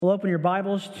We'll open your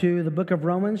Bibles to the book of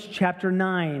Romans, chapter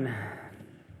 9.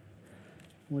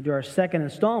 We'll do our second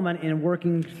installment in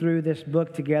working through this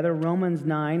book together, Romans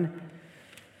 9.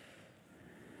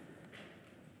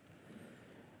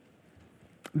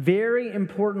 Very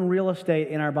important real estate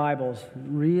in our Bibles.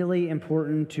 Really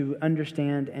important to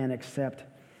understand and accept.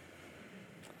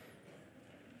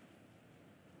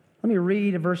 Let me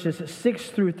read verses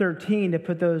 6 through 13 to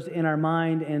put those in our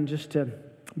mind and just to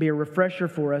be a refresher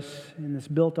for us, and it's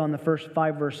built on the first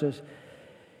 5 verses.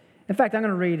 In fact, I'm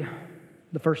going to read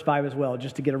the first 5 as well,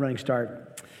 just to get a running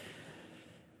start.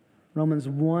 Romans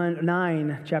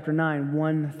 9, chapter 9,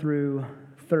 1 through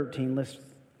 13. Let's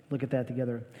look at that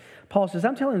together. Paul says,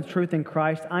 I'm telling the truth in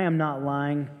Christ. I am not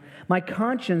lying. My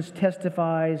conscience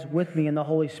testifies with me in the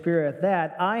Holy Spirit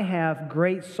that I have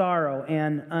great sorrow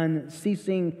and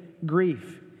unceasing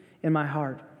grief in my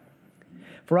heart.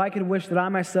 For I could wish that I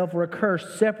myself were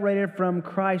accursed, separated from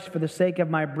Christ for the sake of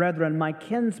my brethren, my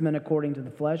kinsmen according to the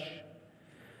flesh,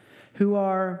 who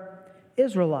are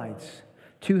Israelites,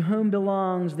 to whom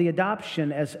belongs the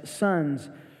adoption as sons,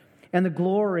 and the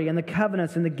glory, and the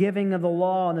covenants, and the giving of the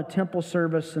law, and the temple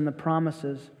service, and the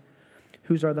promises,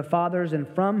 whose are the fathers, and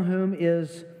from whom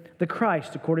is the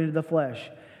Christ according to the flesh,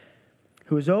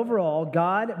 who is over all,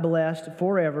 God blessed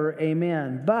forever.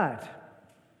 Amen. But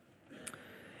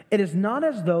it is not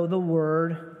as though the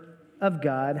word of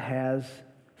God has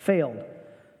failed.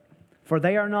 For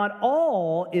they are not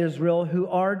all Israel who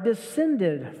are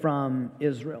descended from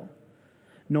Israel,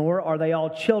 nor are they all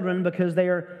children because they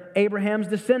are Abraham's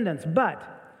descendants. But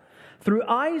through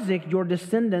Isaac your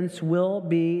descendants will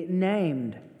be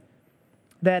named.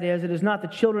 That is, it is not the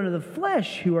children of the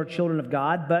flesh who are children of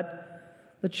God,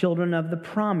 but the children of the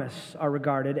promise are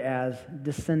regarded as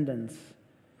descendants.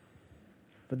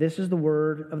 For this is the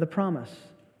word of the promise.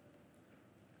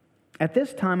 At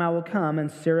this time I will come,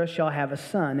 and Sarah shall have a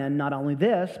son. And not only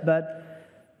this, but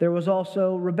there was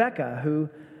also Rebekah, who,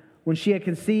 when she had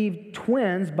conceived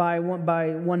twins by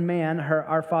one man,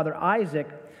 our father Isaac,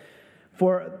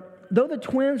 for though the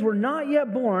twins were not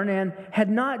yet born and had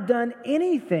not done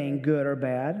anything good or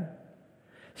bad,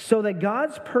 so that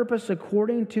God's purpose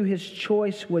according to his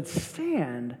choice would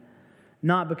stand,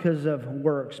 not because of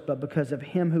works, but because of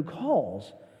him who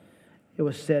calls, it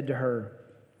was said to her,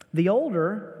 the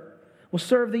older will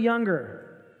serve the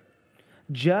younger.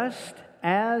 Just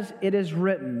as it is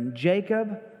written,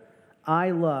 Jacob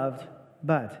I loved,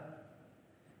 but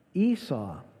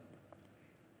Esau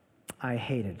I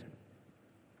hated.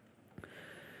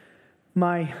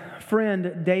 My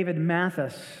friend David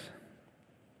Mathis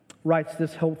writes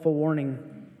this hopeful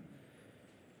warning.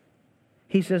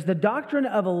 He says, the doctrine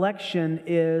of election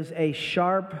is a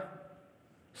sharp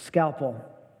scalpel.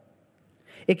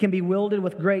 It can be wielded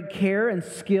with great care and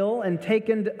skill and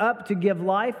taken up to give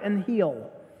life and heal.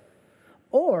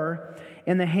 Or,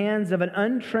 in the hands of an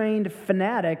untrained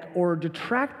fanatic or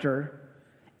detractor,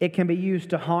 it can be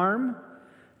used to harm,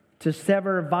 to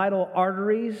sever vital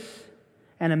arteries,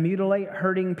 and to mutilate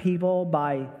hurting people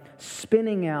by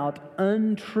spinning out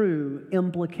untrue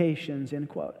implications, end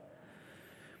quote.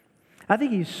 I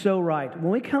think he's so right.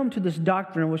 When we come to this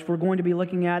doctrine, which we're going to be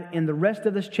looking at in the rest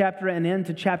of this chapter and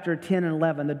into chapter 10 and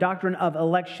 11, the doctrine of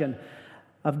election,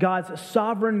 of God's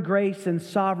sovereign grace and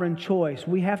sovereign choice,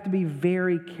 we have to be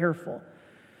very careful.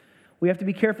 We have to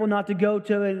be careful not to go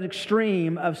to an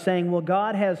extreme of saying, well,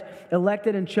 God has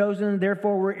elected and chosen,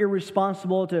 therefore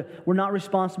we're not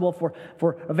responsible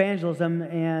for evangelism,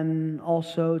 and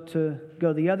also to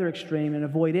go the other extreme and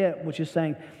avoid it, which is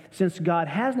saying, since God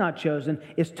has not chosen,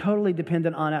 it's totally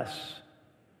dependent on us.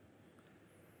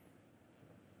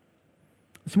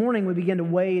 This morning we begin to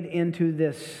wade into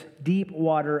this deep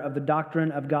water of the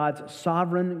doctrine of God's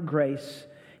sovereign grace,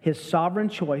 his sovereign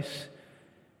choice,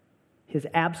 his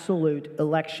absolute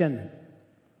election.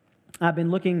 I've been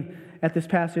looking at this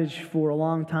passage for a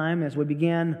long time as we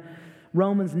began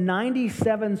Romans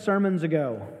 97 sermons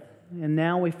ago. And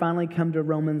now we finally come to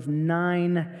Romans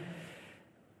 9.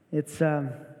 It's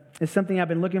something I've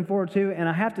been looking forward to, and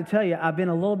I have to tell you, I've been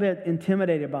a little bit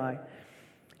intimidated by.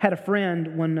 Had a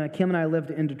friend when Kim and I lived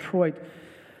in Detroit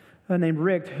named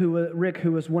Rick,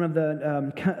 who was one of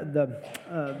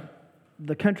the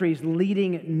country's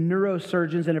leading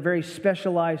neurosurgeons in a very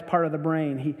specialized part of the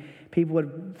brain. People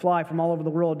would fly from all over the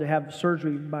world to have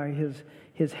surgery by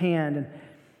his hand.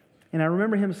 And I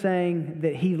remember him saying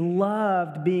that he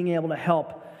loved being able to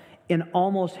help in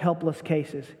almost helpless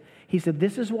cases. He said,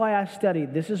 this is why I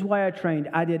studied, this is why I trained.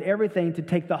 I did everything to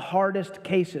take the hardest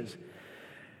cases.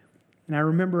 And I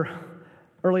remember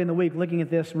early in the week looking at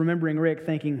this, remembering Rick,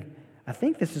 thinking, I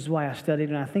think this is why I studied,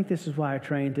 and I think this is why I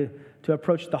trained to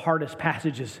approach the hardest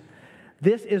passages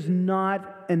This is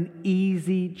not an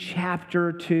easy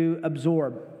chapter to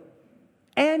absorb.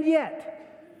 And yet,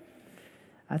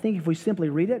 I think if we simply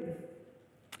read it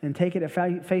and take it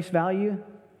at face value,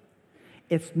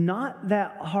 it's not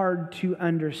that hard to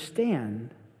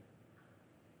understand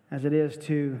as it is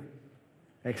to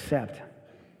accept.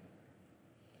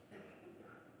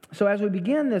 So as we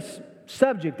begin this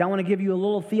subject, I want to give you a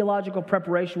little theological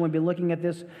preparation. We'll be looking at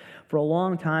this for a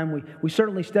long time. We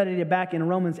certainly studied it back in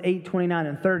Romans 8, 29,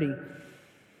 and 30.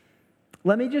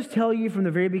 Let me just tell you from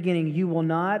the very beginning, you will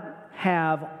not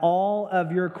have all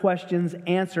of your questions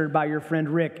answered by your friend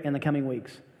Rick in the coming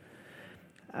weeks.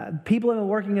 People have been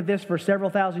working at this for several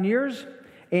thousand years,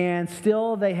 and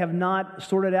still they have not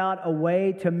sorted out a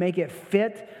way to make it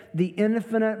fit the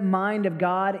infinite mind of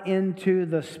God into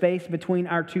the space between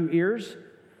our two ears.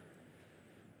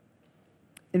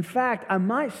 In fact, I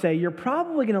might say you're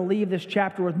probably going to leave this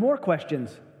chapter with more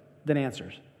questions than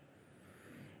answers.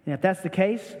 And if that's the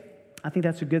case, I think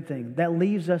that's a good thing. That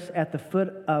leaves us at the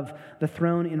foot of the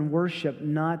throne in worship,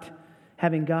 not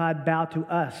having God bow to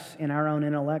us in our own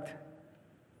intellect.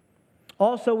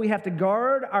 Also, we have to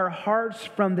guard our hearts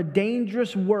from the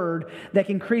dangerous word that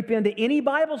can creep into any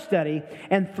Bible study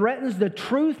and threatens the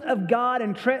truth of God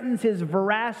and threatens His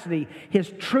veracity,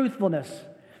 His truthfulness.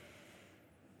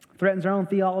 Threatens our own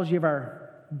theology of our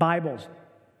Bibles.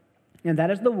 And that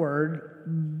is the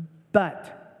word,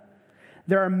 but.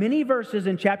 There are many verses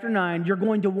in chapter 9 you're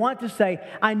going to want to say,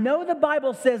 I know the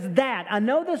Bible says that. I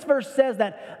know this verse says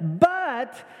that,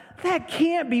 but that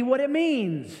can't be what it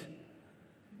means.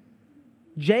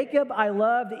 Jacob I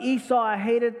loved, Esau I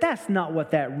hated. That's not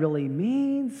what that really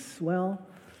means. Well,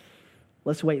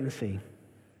 let's wait and see.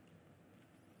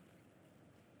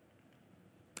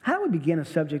 How do we begin a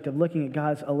subject of looking at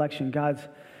God's election, God's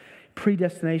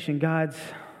predestination, God's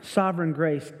sovereign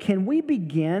grace? Can we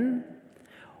begin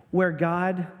where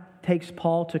God takes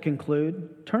Paul to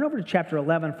conclude? Turn over to chapter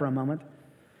 11 for a moment.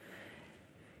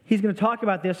 He's going to talk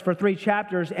about this for 3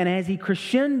 chapters, and as he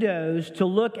crescendos to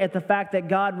look at the fact that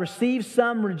God receives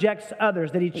some, rejects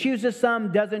others, that He chooses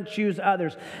some, doesn't choose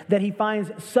others, that He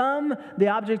finds some the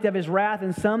object of His wrath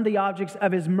and some the objects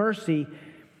of His mercy,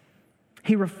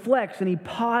 he reflects and he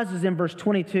pauses in verse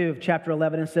 22 of chapter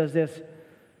 11 and says this,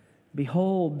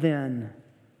 behold then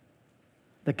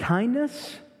the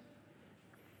kindness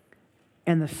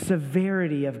and the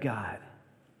severity of God.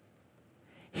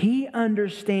 He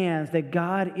understands that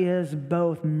God is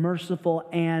both merciful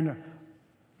and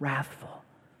wrathful.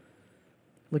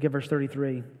 Look at verse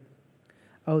 33.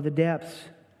 Oh, the depths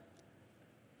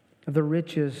of the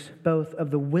riches, both of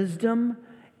the wisdom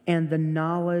and the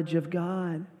knowledge of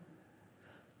God.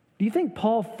 Do you think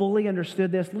Paul fully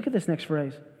understood this? Look at this next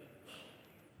phrase.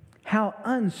 How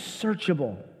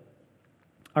unsearchable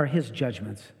are His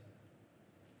judgments,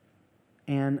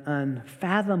 and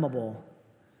unfathomable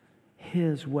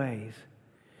His ways.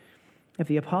 If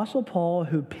the Apostle Paul,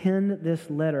 who penned this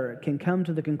letter, can come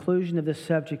to the conclusion of this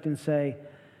subject and say,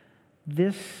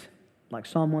 this, like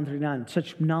Psalm 139,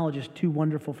 such knowledge is too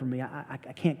wonderful for me,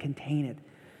 I can't contain it.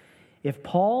 If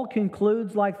Paul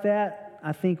concludes like that,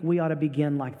 I think we ought to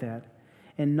begin like that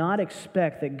and not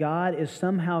expect that God is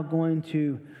somehow going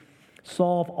to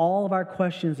solve all of our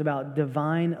questions about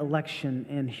divine election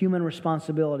and human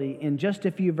responsibility in just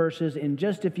a few verses, in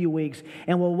just a few weeks,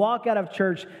 and we'll walk out of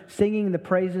church singing the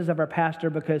praises of our pastor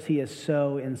because he is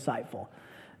so insightful.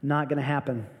 Not going to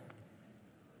happen.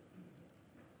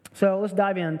 So let's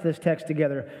dive into this text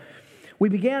together. We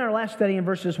began our last study in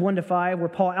verses 1 to 5 where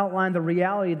Paul outlined the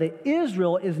reality that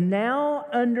Israel is now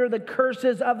under the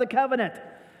curses of the covenant.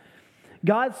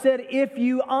 God said, if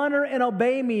you honor and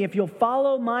obey me, if you'll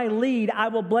follow my lead, I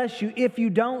will bless you. If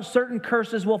you don't, certain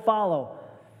curses will follow.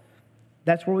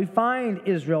 That's where we find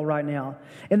Israel right now.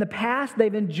 In the past,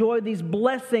 they've enjoyed these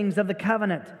blessings of the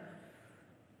covenant.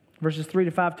 Verses 3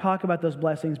 to 5 talk about those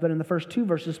blessings, but in the first 2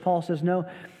 verses, Paul says, no,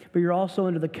 but you're also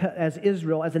as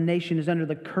Israel, as a nation, is under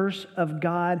the curse of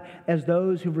God as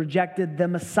those who rejected the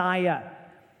Messiah.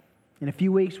 In a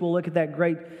few weeks, we'll look at that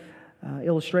great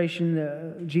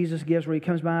illustration Jesus gives where He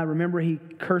comes by. Remember, He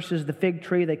curses the fig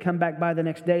tree. They come back by the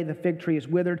next day. The fig tree is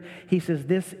withered. He says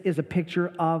this is a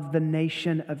picture of the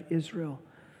nation of Israel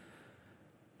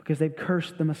because they've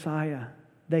cursed the Messiah.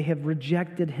 They have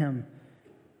rejected Him.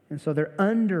 And so they're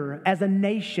as a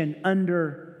nation,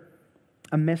 under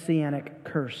a messianic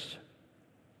curse.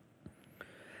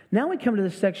 Now we come to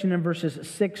this section in verses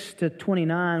 6 to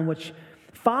 29, which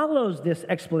follows this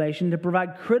explanation to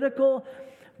provide critical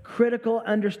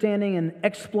understanding and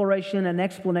exploration and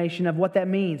explanation of what that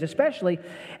means, especially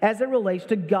as it relates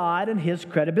to God and His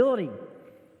credibility.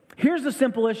 Here's the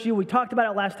simple issue. We talked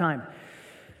about it last time.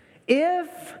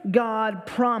 If God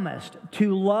promised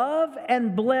to love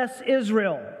and bless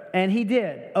Israel, and He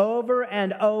did over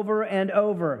and over and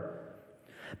over,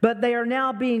 but they are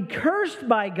now being cursed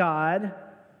by God,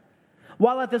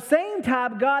 while at the same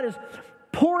time God is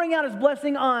pouring out His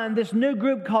blessing on this new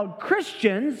group called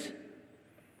Christians, it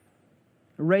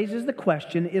raises the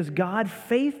question, is God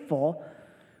faithful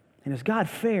and is God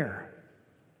fair?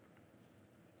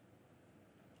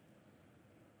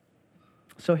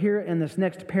 So here in this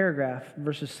next paragraph,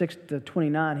 verses 6 to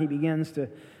 29, he begins to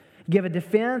give a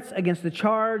defense against the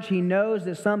charge he knows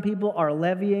that some people are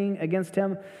levying against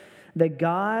him, that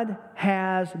God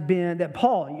has been, that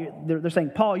Paul, they're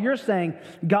saying, Paul, you're saying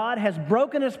God has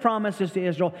broken His promises to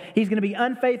Israel. He's going to be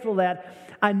unfaithful to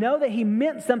that. I know that He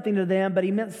meant something to them, but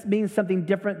He means something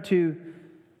different to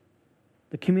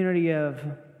the community of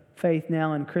faith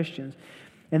now and Christians.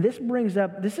 And this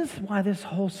is why this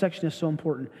whole section is so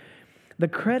important. The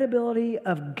credibility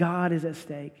of God is at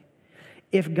stake.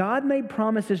 If God made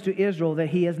promises to Israel that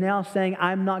He is now saying,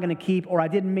 I'm not going to keep, or I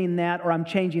didn't mean that, or I'm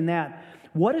changing that,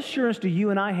 what assurance do you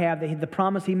and I have that the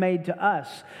promise He made to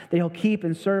us, that He'll keep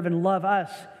and serve and love us,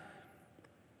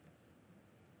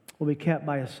 will be kept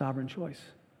by His sovereign choice?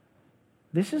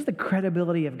 This is the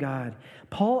credibility of God.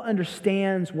 Paul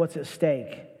understands what's at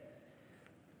stake.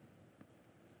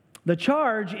 The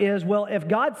charge is, well, if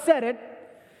God said it,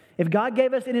 if God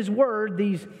gave us in His Word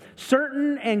these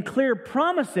certain and clear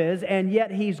promises, and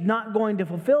yet He's not going to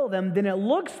fulfill them, then it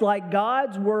looks like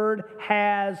God's Word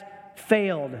has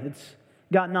failed. It's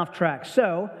gotten off track.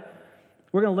 So,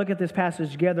 we're going to look at this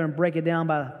passage together and break it down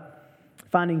by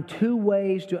finding two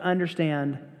ways to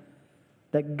understand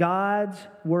that God's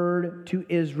Word to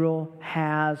Israel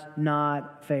has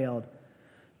not failed.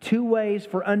 Two ways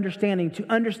for understanding, to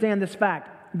understand this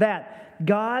fact, that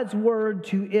God's Word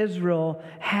to Israel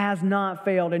has not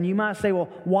failed. And you might say, well,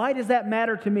 why does that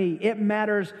matter to me? It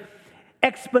matters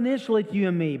exponentially to you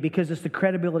and me because it's the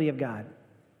credibility of God.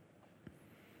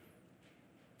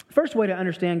 First way to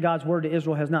understand God's Word to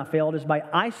Israel has not failed is by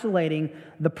isolating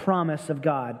the promise of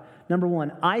God. Number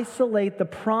one, isolate the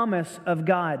promise of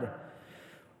God.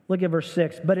 Look at verse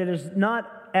 6. But it is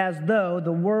not as though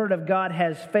the Word of God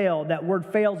has failed. That word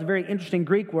failed is a very interesting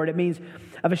Greek word. It means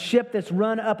of a ship that's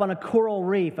run up on a coral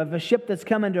reef, of a ship that's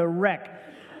come into a wreck.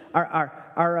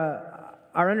 Our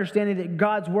understanding that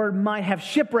God's Word might have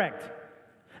shipwrecked,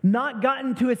 not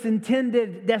gotten to its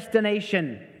intended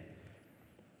destination.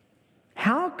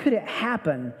 How could it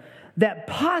happen that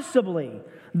possibly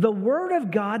the Word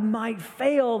of God might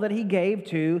fail that He gave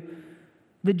to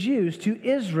the Jews, to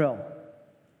Israel?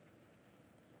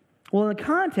 Well, in the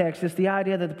context, it's the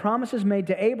idea that the promises made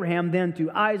to Abraham, then to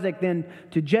Isaac, then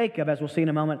to Jacob, as we'll see in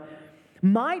a moment,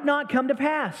 might not come to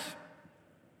pass.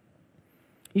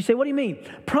 You say, what do you mean?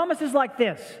 Promises like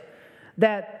this,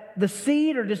 that the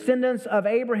seed or descendants of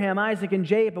Abraham, Isaac, and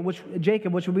Jacob, which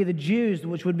would be the Jews,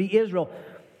 which would be Israel,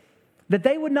 that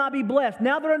they would not be blessed.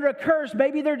 Now they're under a curse.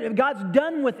 Maybe God's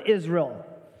done with Israel.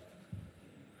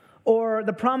 Or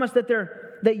the promise that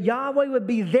Yahweh would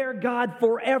be their God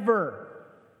forever.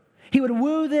 He would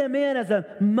woo them in as a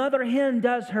mother hen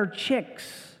does her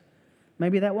chicks.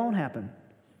 Maybe that won't happen.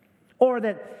 Or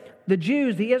that the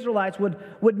Jews, the Israelites,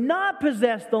 would not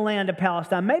possess the land of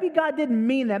Palestine. Maybe God didn't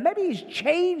mean that. Maybe He's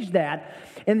changed that.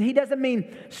 And He doesn't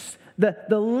mean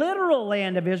the literal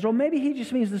land of Israel. Maybe He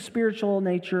just means the spiritual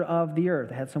nature of the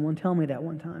earth. I had someone tell me that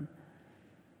one time.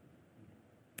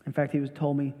 In fact, he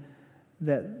told me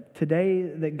that today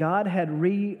that God had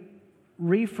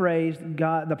rephrased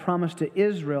the promise to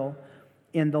Israel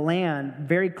in the land,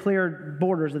 very clear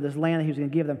borders of this land that He was going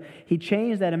to give them. He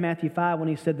changed that in Matthew 5 when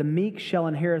He said, the meek shall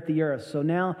inherit the earth. So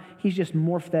now He's just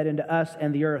morphed that into us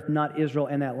and the earth, not Israel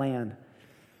and that land.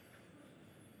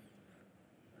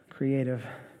 Creative.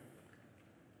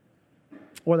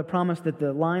 Or the promise that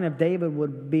the line of David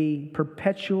would be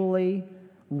perpetually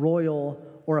royal,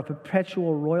 or a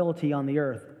perpetual royalty on the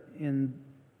earth in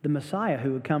the Messiah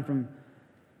who would come from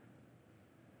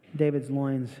David's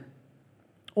loins.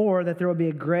 Or that there will be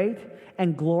a great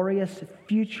and glorious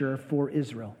future for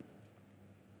Israel.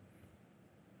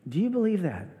 Do you believe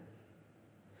that?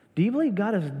 Do you believe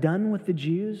God is done with the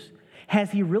Jews?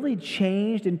 Has He really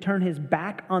changed and turned His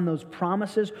back on those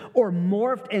promises, or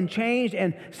morphed and changed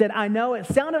and said, I know it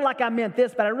sounded like I meant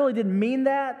this, but I really didn't mean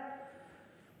that?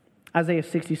 Isaiah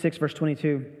 66 verse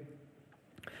 22.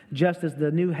 Just as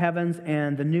the new heavens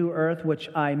and the new earth which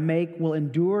I make will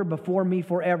endure before me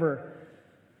forever,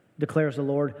 declares the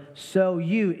Lord, so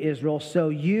you, Israel, so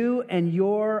you and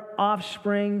your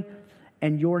offspring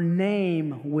and your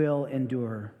name will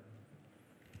endure.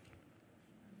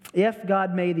 If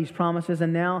God made these promises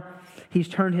and now He's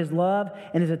turned His love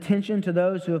and His attention to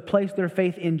those who have placed their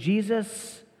faith in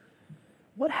Jesus,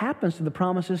 what happens to the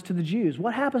promises to the Jews?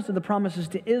 What happens to the promises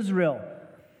to Israel?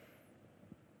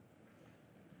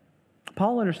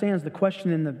 Paul understands the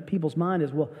question in the people's mind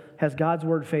is, well, has God's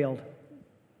word failed?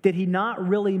 Did He not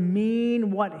really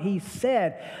mean what He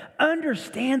said?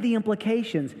 Understand the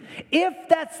implications. If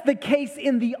that's the case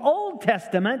in the Old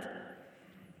Testament,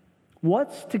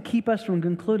 what's to keep us from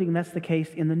concluding that's the case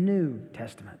in the New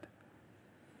Testament?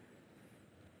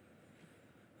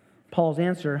 Paul's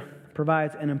answer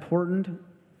provides an important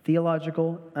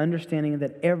theological understanding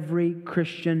that every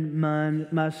Christian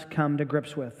must come to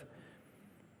grips with.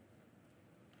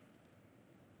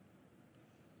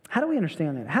 How do we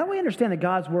understand that? How do we understand that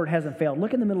God's word hasn't failed?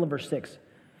 Look in the middle of verse 6.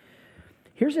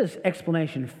 Here's his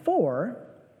explanation. For,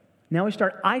 now we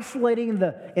start isolating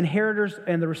the inheritors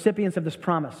and the recipients of this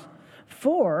promise.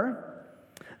 For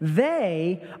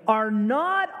they are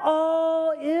not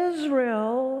all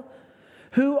Israel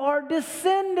who are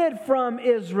descended from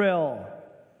Israel.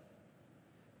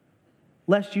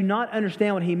 Lest you not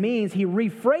understand what he means, he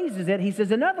rephrases it. He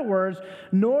says, in other words,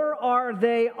 nor are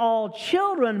they all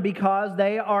children because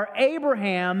they are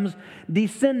Abraham's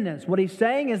descendants. What he's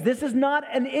saying is this is not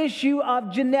an issue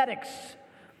of genetics.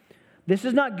 This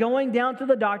is not going down to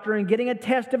the doctor and getting a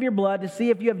test of your blood to see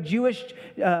if you have Jewish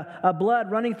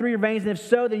blood running through your veins, and if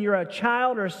so, then you're a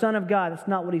child or a son of God. That's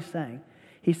not what he's saying.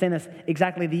 He's saying that's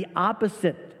exactly the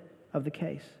opposite of the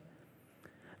case.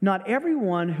 Not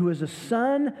everyone who is a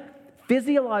son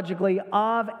physiologically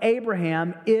of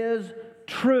Abraham is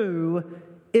true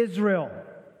Israel.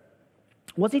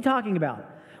 What's he talking about?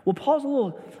 Well, Paul's a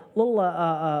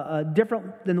little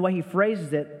different than the way he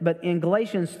phrases it, but in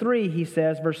Galatians 3, he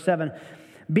says, verse 7,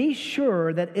 be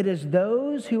sure that it is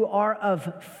those who are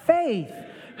of faith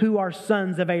who are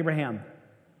sons of Abraham.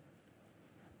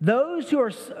 Those who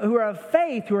are of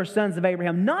faith who are sons of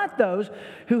Abraham, not those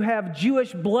who have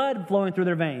Jewish blood flowing through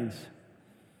their veins.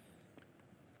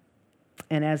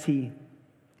 And as he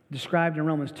described in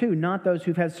Romans 2, not those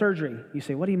who've had surgery. You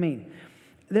say, what do you mean?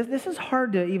 This is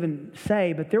hard to even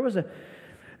say, but there was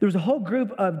a whole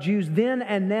group of Jews then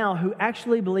and now who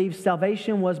actually believed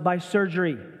salvation was by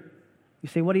surgery. You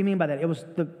say, what do you mean by that? It was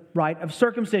the rite of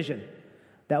circumcision.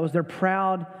 That was their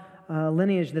proud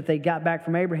lineage that they got back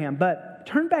from Abraham. But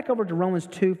turn back over to Romans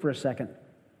 2 for a second.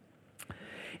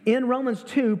 In Romans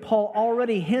 2, Paul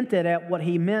already hinted at what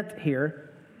he meant here.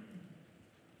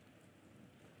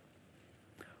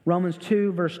 Romans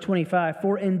 2, verse 25,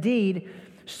 for indeed,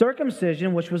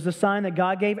 circumcision, which was the sign that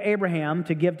God gave Abraham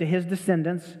to give to his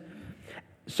descendants,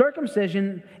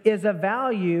 circumcision is a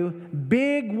value,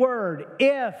 big word,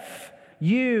 if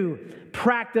you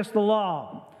practice the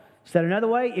law. Said another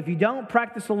way, if you don't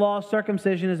practice the law,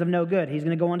 circumcision is of no good. He's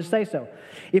going to go on to say so.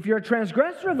 If you're a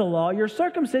transgressor of the law, your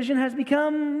circumcision has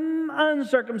become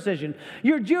uncircumcision.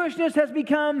 Your Jewishness has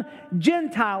become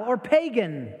Gentile or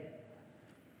pagan.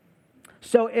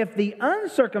 So if the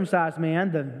uncircumcised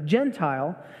man, the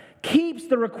Gentile, keeps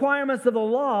the requirements of the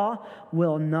law,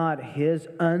 will not his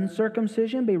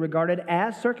uncircumcision be regarded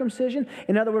as circumcision?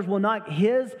 In other words, will not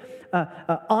his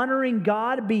honoring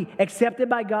God be accepted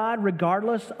by God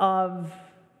regardless of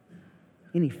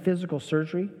any physical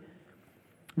surgery?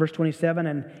 Verse 27,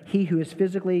 and he who is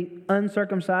physically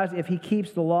uncircumcised, if he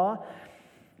keeps the law,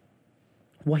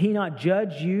 will he not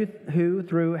judge you who,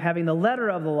 through having the letter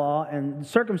of the law and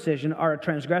circumcision, are a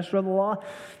transgressor of the law?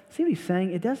 See what he's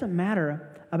saying? It doesn't matter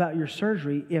about your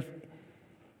surgery if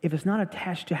it's not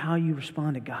attached to how you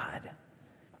respond to God.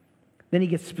 Then he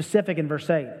gets specific in verse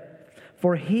 8.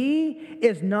 For he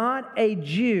is not a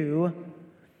Jew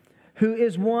who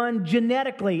is one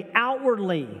genetically,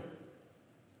 outwardly,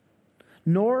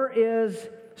 nor is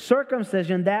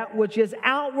circumcision that which is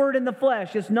outward in the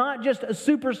flesh. It's not just a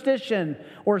superstition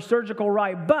or a surgical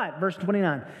rite, but, verse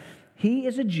 29, he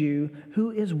is a Jew who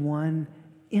is one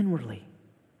inwardly.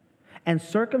 And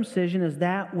circumcision is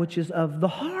that which is of the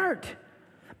heart,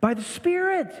 by the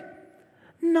Spirit,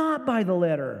 not by the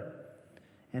letter.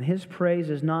 And his praise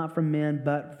is not from men,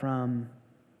 but from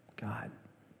God.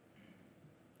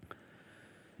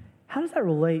 How does that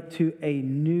relate to a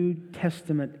New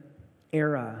Testament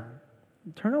era?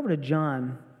 Turn over to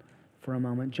John for a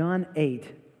moment. John 8.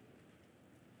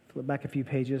 Flip back a few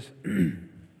pages.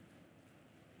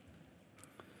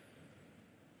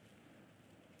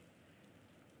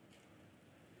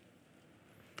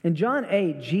 In John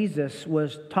 8, Jesus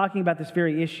was talking about this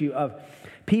very issue of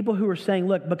people who were saying,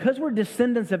 look, because we're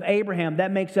descendants of Abraham,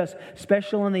 that makes us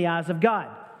special in the eyes of God.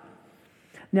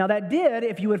 Now that did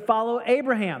if you would follow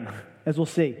Abraham, as we'll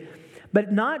see.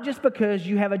 But not just because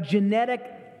you have a genetic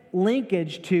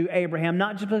linkage to Abraham,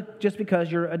 not just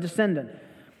because you're a descendant.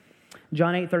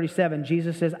 John 8:37,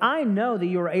 Jesus says, I know that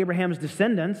you are Abraham's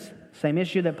descendants, same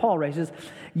issue that Paul raises,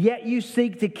 yet you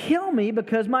seek to kill me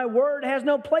because my word has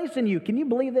no place in you. Can you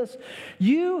believe this?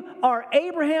 You are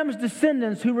Abraham's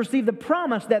descendants who received the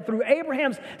promise that through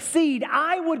Abraham's seed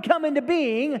I would come into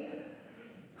being,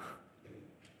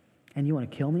 and you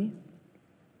want to kill me?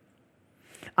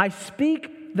 I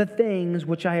speak the things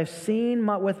which I have seen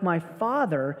with my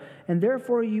Father, and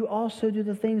therefore you also do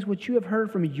the things which you have heard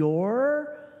from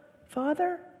your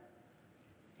father?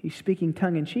 He's speaking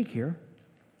tongue-in-cheek here.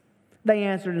 They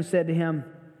answered and said to him,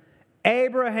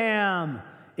 Abraham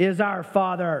is our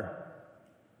father.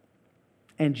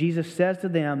 And Jesus says to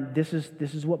them, this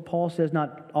is what Paul says,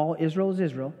 not all Israel is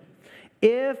Israel.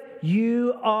 If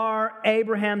you are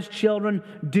Abraham's children,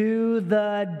 do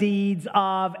the deeds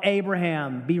of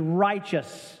Abraham. Be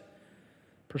righteous.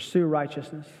 Pursue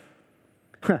righteousness.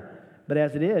 But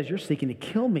as it is, you're seeking to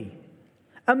kill me,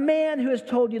 a man who has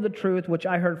told you the truth, which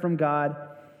I heard from God.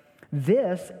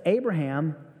 This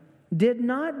Abraham did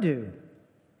not do.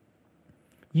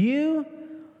 You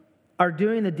are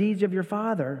doing the deeds of your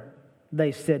father,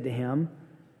 they said to him.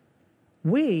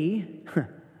 We're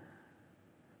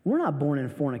not born in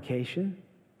fornication.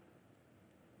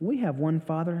 We have one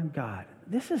Father, God.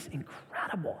 This is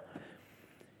incredible.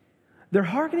 They're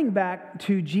hearkening back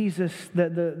to Jesus.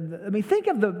 Think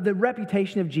of the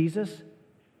reputation of Jesus.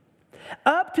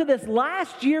 Up to this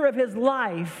last year of his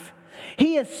life,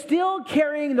 he is still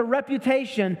carrying the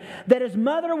reputation that his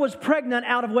mother was pregnant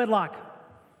out of wedlock.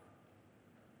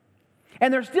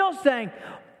 And they're still saying,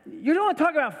 you don't want to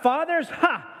talk about fathers?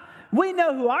 We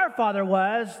know who our father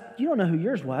was. You don't know who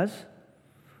yours was.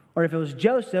 Or if it was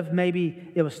Joseph,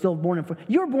 maybe it was still born in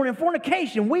fornication. You were born in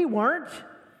fornication. We weren't.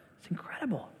 It's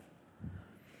incredible.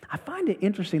 I find it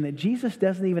interesting that Jesus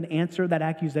doesn't even answer that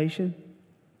accusation.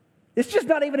 It's just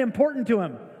not even important to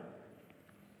him.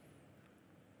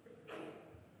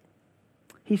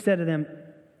 He said to them,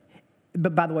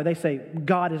 but by the way, they say,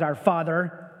 God is our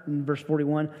Father, in verse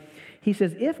 41. He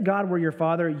says, if God were your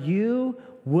Father, you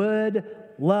would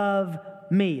love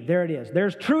me. There it is.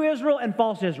 There's true Israel and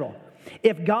false Israel.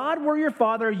 If God were your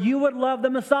Father, you would love the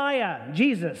Messiah,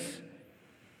 Jesus.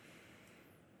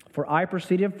 For I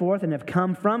proceeded forth and have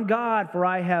come from God, for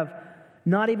I have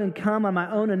not even come on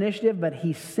my own initiative, but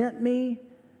he sent me.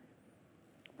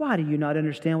 Why do you not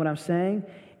understand what I'm saying?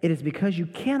 It is because you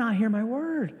cannot hear my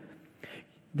word.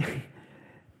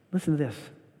 Listen to this.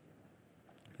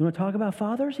 You want to talk about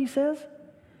fathers, he says?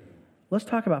 Let's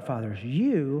talk about fathers.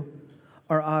 You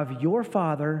are of your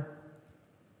father,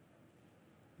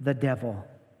 the devil.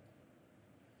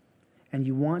 And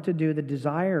you want to do the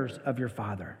desires of your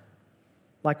father.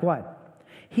 Like what?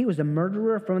 He was a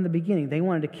murderer from the beginning. They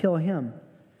wanted to kill him.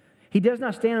 He does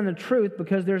not stand on the truth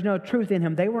because there's no truth in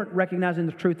him. They weren't recognizing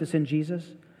the truth that's in Jesus.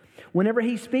 Whenever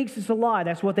he speaks, it's a lie.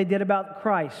 That's what they did about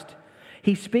Christ.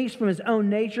 He speaks from his own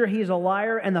nature. He is a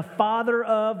liar and the father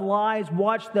of lies.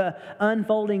 Watch the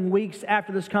unfolding weeks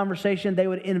after this conversation. They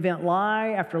would invent lie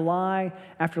after lie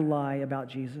after lie about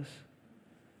Jesus.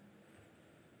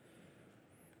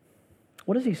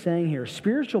 What is he saying here?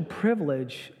 Spiritual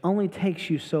privilege only takes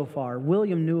you so far.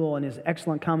 William Newell, in his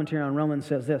excellent commentary on Romans,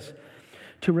 says this: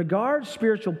 to regard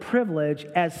spiritual privilege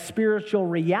as spiritual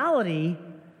reality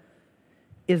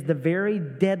is the very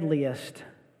deadliest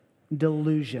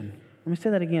delusion. Let me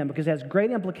say that again because it has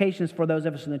great implications for those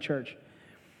of us in the church.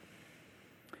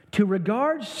 To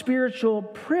regard spiritual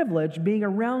privilege, being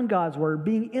around God's Word,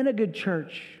 being in a good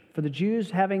church, for the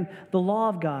Jews having the law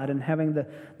of God and having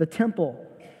the temple,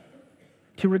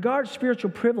 to regard spiritual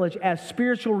privilege as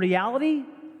spiritual reality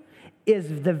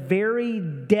is the very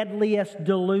deadliest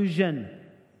delusion.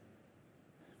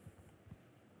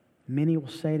 Many will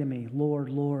say to me, Lord,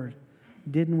 Lord,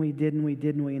 didn't we?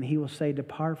 And he will say,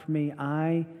 depart from me,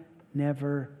 I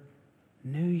never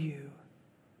knew you.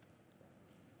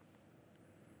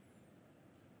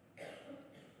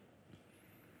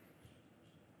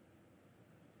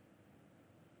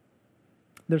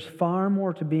 There's far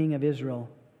more to being of Israel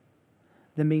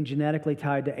than being genetically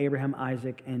tied to Abraham,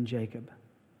 Isaac, and Jacob.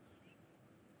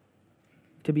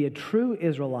 To be a true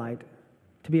Israelite,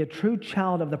 to be a true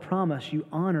child of the promise, you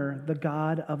honor the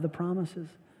God of the promises.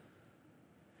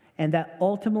 And that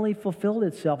ultimately fulfilled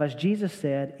itself, as Jesus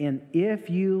said, in if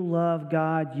you love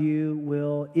God, you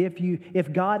will,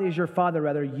 if God is your Father,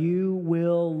 rather, you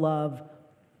will love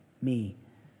me.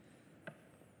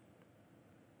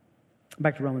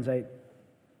 Back to Romans 8.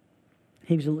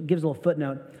 He gives a little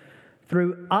footnote.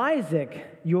 Through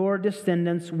Isaac, your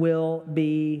descendants will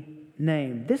be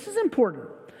named. This is important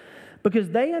Because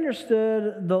they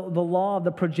understood the law of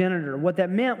the progenitor. What that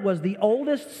meant was the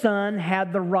oldest son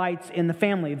had the rights in the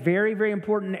family. Very, very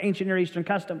important ancient Near Eastern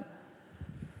custom.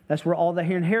 That's where all the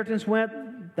inheritance went.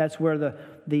 That's where the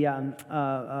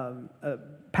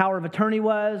power of attorney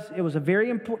was. It was very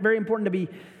important to be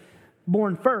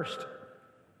born first.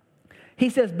 He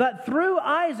says, but through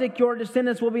Isaac your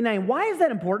descendants will be named. Why is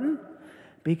that important?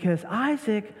 Because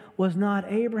Isaac was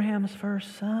not Abraham's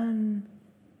first son.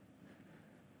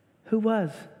 Who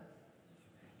was?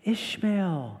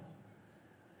 Ishmael.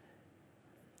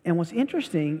 And what's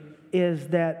interesting is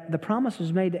that the promise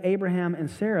was made to Abraham and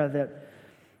Sarah that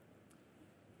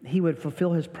he would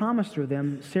fulfill his promise through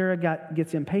them. Sarah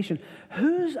gets impatient.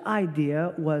 Whose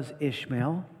idea was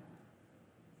Ishmael?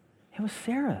 It was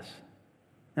Sarah's.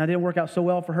 Now, it didn't work out so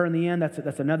well for her in the end.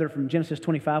 That's another from Genesis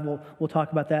 25. We'll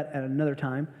talk about that at another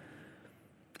time.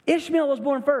 Ishmael was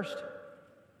born first.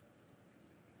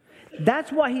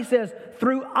 That's why he says,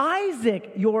 through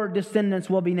Isaac your descendants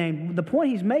will be named. The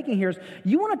point he's making here is,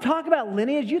 you want to talk about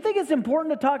lineage? You think it's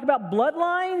important to talk about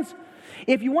bloodlines?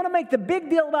 If you want to make the big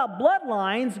deal about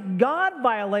bloodlines, God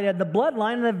violated the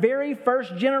bloodline in the very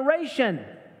first generation.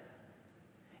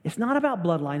 It's not about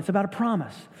bloodline, it's about a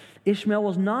promise. Ishmael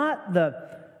was not the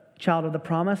child of the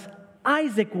promise.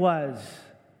 Isaac was.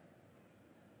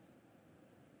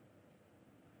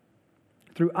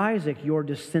 Through Isaac, your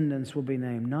descendants will be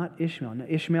named, not Ishmael. Now,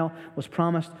 Ishmael was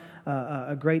promised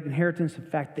a great inheritance. In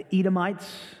fact, the Edomites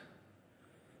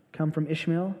come from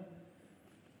Ishmael.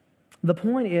 The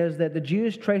point is that the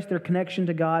Jews traced their connection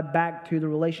to God back to the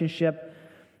relationship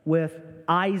with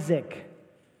Isaac.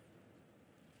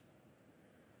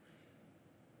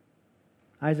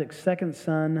 Isaac's second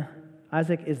son.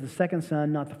 Isaac is the second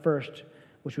son, not the first,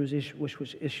 which was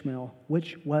Ishmael.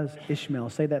 Which was Ishmael.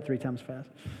 Say that 3 times fast.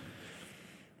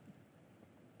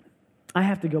 I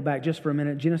have to go back just for a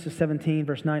minute. Genesis 17,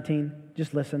 verse 19.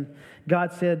 Just listen.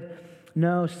 God said,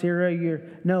 but Sarah,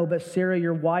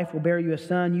 your wife, will bear you a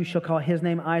son. You shall call his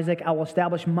name Isaac. I will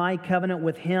establish my covenant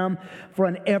with him for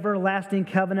an everlasting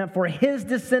covenant for his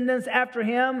descendants after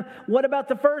him. What about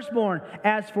the firstborn?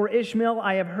 As for Ishmael,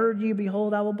 I have heard you.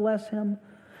 Behold, I will bless him.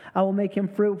 I will make him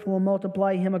fruitful and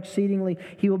multiply him exceedingly.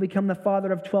 He will become the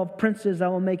father of 12 princes. I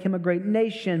will make him a great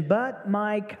nation. But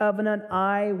my covenant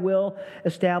I will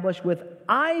establish with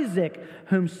Isaac,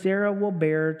 whom Sarah will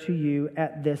bear to you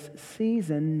at this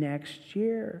season next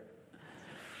year.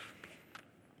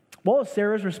 What was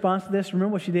Sarah's response to this?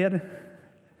 Remember what she did?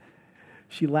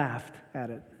 She laughed at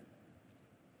it.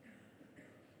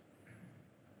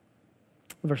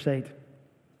 Verse 8.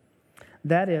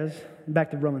 That is,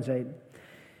 back to Romans 8.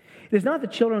 It is not the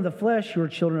children of the flesh who are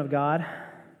children of God,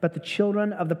 but the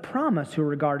children of the promise who are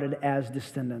regarded as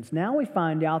descendants. Now we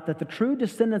find out that the true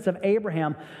descendants of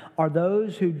Abraham are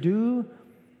those who do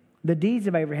the deeds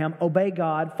of Abraham, obey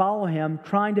God, follow him,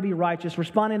 trying to be righteous,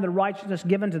 responding to the righteousness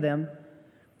given to them.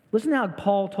 Listen to how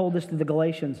Paul told this to the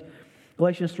Galatians.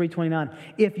 Galatians 3:29.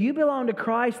 If you belong to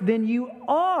Christ, then you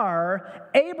are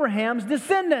Abraham's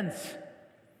descendants.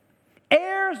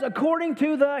 Heirs according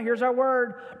to the, here's our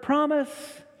word, promise.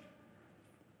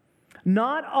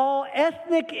 Not all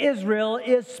ethnic Israel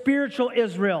is spiritual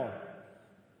Israel.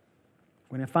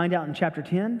 We're going to find out in chapter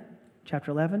 10, chapter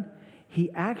 11.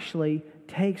 He actually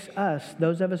takes us,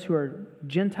 those of us who are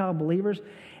Gentile believers,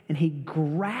 and he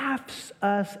grafts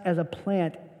us as a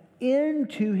plant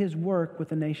into his work with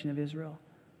the nation of Israel.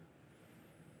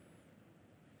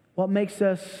 What makes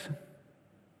us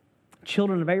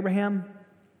children of Abraham?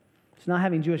 It's not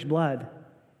having Jewish blood.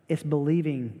 It's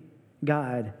believing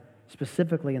God,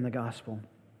 specifically in the gospel.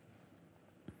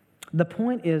 The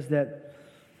point is that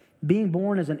being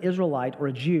born as an Israelite or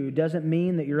a Jew doesn't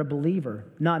mean that you're a believer.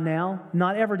 Not now,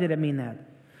 not ever did it mean that.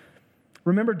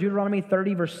 Remember Deuteronomy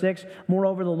 30, verse 6,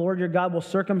 moreover, the Lord your God will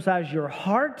circumcise your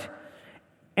heart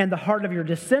and the heart of your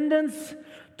descendants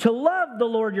to love the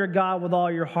Lord your God with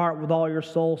all your heart, with all your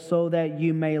soul, so that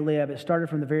you may live. It started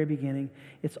from the very beginning.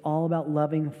 It's all about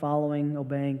loving, following,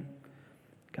 obeying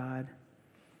God.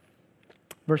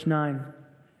 Verse 9,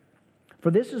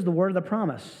 for this is the word of the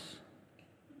promise.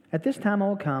 At this time I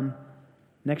will come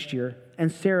next year,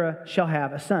 and Sarah shall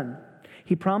have a son.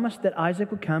 He promised that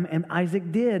Isaac would come, and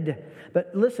Isaac did.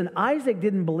 But listen, Isaac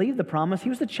didn't believe the promise. He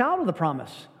was the child of the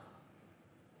promise.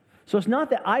 So it's not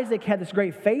that Isaac had this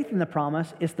great faith in the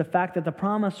promise. It's the fact that the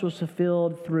promise was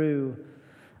fulfilled through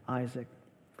Isaac.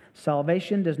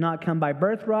 Salvation does not come by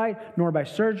birthright, nor by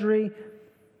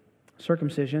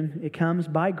circumcision. It comes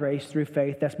by grace through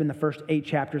faith. That's been the first 8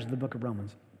 chapters of the book of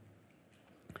Romans.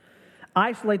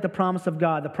 Isolate the promise of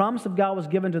God. The promise of God was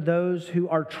given to those who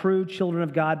are true children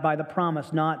of God by the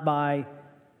promise, not by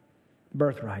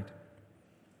birthright.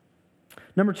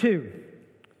 Number two,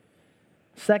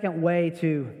 second way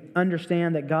to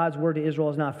understand that God's word to Israel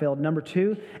has not failed. Number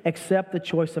two, accept the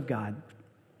choice of God.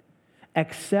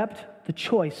 Accept the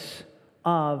choice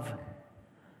of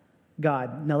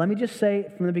God. Now, let me just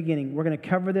say from the beginning, we're going to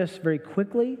cover this very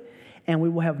quickly, and we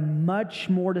will have much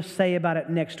more to say about it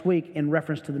next week in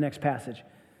reference to the next passage.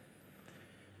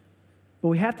 But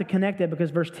we have to connect it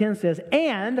because verse 10 says,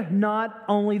 and not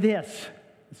only this.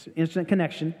 It's an instant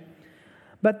connection.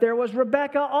 But there was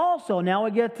Rebekah also. Now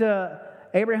we get to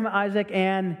Abraham, Isaac,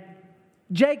 and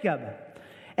Jacob.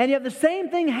 And you have the same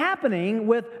thing happening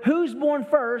with who's born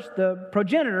first, the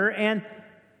progenitor, and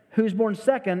who's born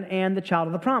second, and the child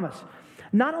of the promise.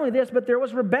 Not only this, but there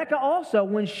was Rebekah also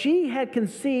when she had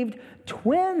conceived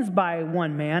twins by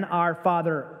one man, our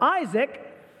father Isaac.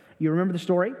 You remember the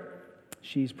story?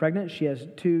 She's pregnant. She has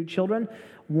two children,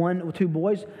 two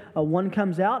boys. One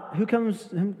comes out. Who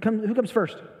comes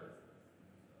first?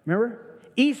 Remember?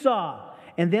 Esau.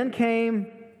 And then came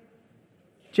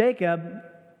Jacob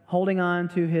holding on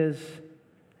to his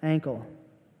ankle.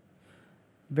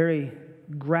 Very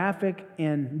graphic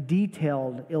and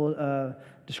detailed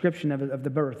description of the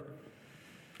birth.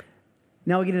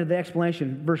 Now we get into the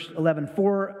explanation. Verse 11.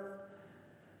 For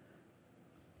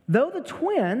though the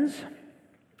twins,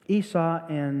 Esau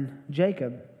and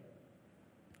Jacob,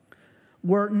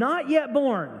 were not yet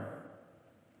born.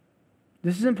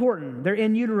 This is important. They're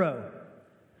in utero.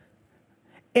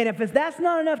 And if that's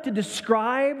not enough to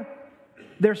describe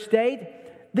their state,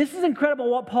 this is incredible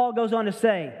what Paul goes on to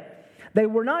say. They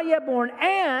were not yet born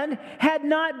and had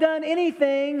not done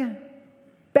anything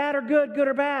bad or good, good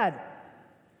or bad.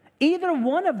 Either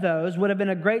one of those would have been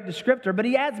a great descriptor, but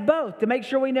he adds both to make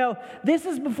sure we know this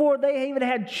is before they even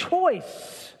had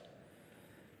choice.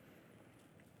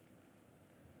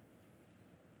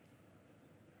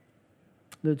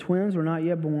 The twins were not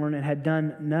yet born and had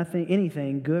done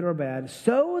anything good or bad,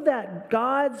 so that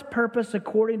God's purpose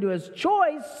according to his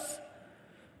choice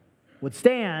would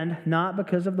stand, not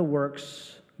because of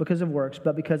works,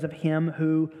 but because of him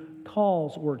who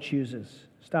calls or chooses.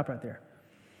 Stop right there.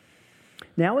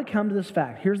 Now we come to this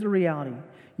fact. Here's the reality.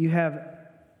 You have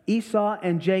Esau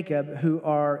and Jacob who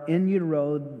are in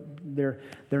utero. They're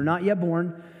not yet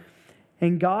born.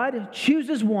 And God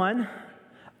chooses one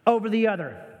over the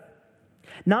other.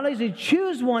 Not only does he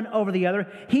choose one over the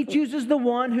other, he chooses the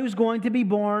one who's going to be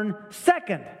born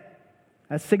second.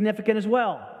 That's significant as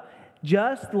well.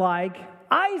 Just like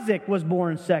Isaac was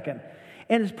born second.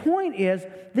 And his point is,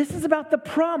 this is about the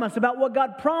promise, about what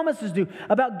God promises to do,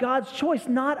 about God's choice,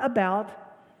 not about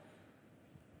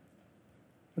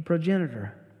the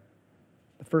progenitor,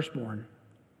 the firstborn.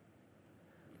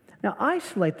 Now,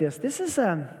 isolate this. This is,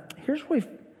 here's where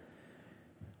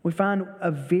we find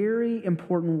a very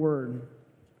important word.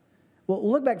 Well,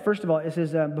 look back, first of all. It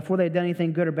says, before they had done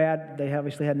anything good or bad, they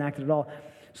obviously hadn't acted at all.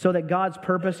 So that God's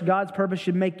purpose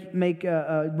should make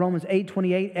Romans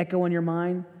 8:28 echo in your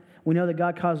mind. We know that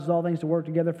God causes all things to work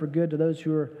together for good to those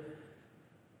who are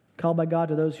called by God,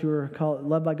 to those who are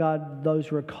loved by God, those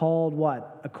who are called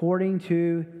what? According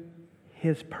to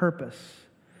his purpose.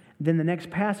 Then the next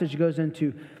passage goes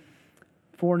into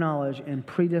foreknowledge and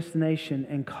predestination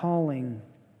and calling,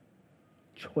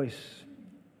 choice.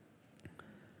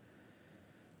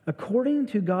 According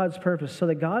to God's purpose, so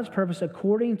that God's purpose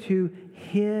according to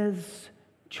his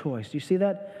choice. Do you see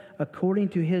that? According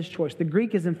to his choice. The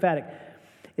Greek is emphatic.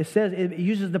 It says, it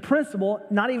uses the principle,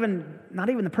 not even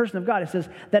the person of God. It says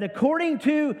that according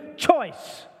to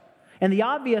choice. And the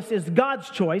obvious is God's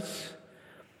choice.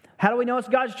 How do we know it's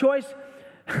God's choice?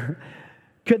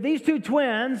 Could these two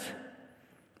twins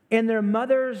in their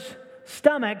mother's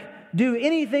stomach do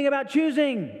anything about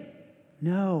choosing?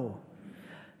 No.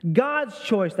 God's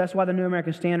choice. That's why the New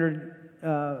American Standard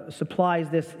supplies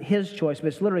this, his choice. But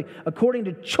it's literally according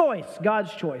to choice,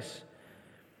 God's choice.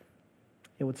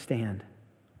 It would stand.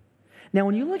 Now,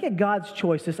 when you look at God's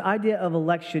choice, this idea of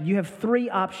election, you have three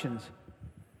options.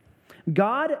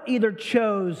 God either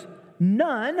chose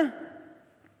none,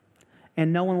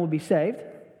 and no one will be saved.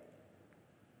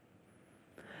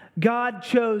 God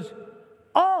chose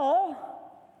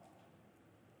all,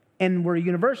 and we're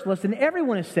universalists, and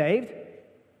everyone is saved.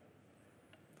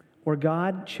 Or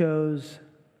God chose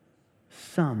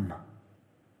some.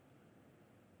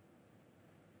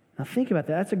 Now think about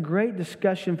that. That's a great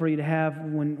discussion for you to have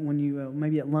when you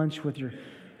maybe at lunch with your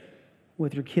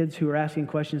kids who are asking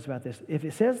questions about this. If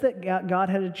it says that God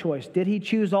had a choice, did he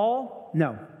choose all?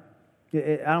 No.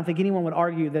 I don't think anyone would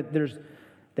argue that there's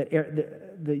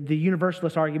the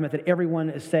universalist argument that everyone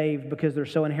is saved because they're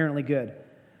so inherently good.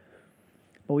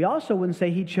 But we also wouldn't say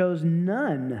he chose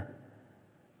none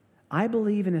I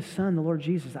believe in His Son, the Lord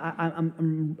Jesus.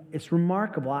 It's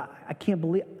remarkable. I can't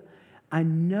believe. I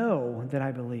know that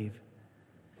I believe.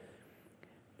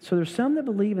 So there's some that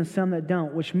believe and some that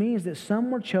don't, which means that some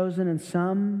were chosen and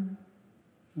some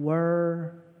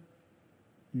were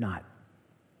not.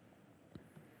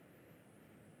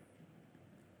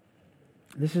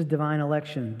 This is divine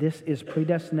election. This is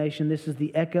predestination. This is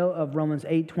the echo of Romans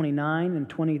 8:29 and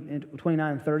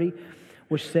 29 and 30,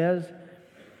 which says,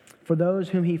 for those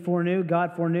whom He foreknew,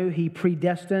 God foreknew, He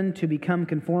predestined to become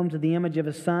conformed to the image of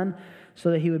His Son,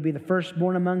 so that He would be the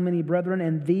firstborn among many brethren.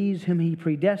 And these whom He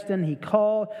predestined, He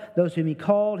called. Those whom He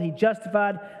called, He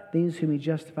justified. These whom He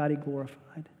justified, He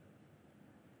glorified.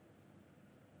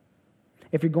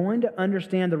 If you're going to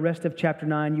understand the rest of chapter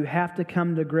 9, you have to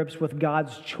come to grips with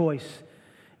God's choice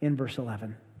in verse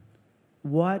 11.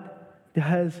 What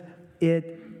does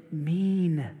it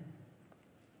mean?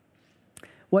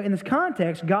 Well, in this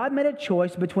context, God made a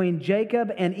choice between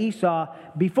Jacob and Esau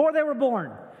before they were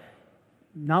born.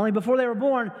 Not only before they were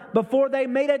born, before they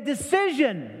made a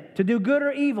decision to do good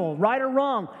or evil, right or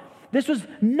wrong. This was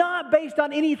not based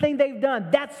on anything they've done.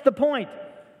 That's the point.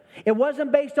 It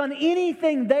wasn't based on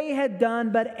anything they had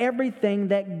done, but everything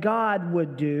that God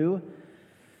would do.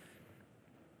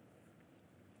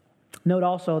 Note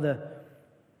also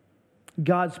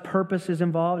God's purpose is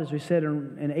involved, as we said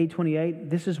in 8:28.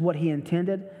 This is what He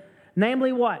intended.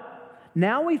 Namely what?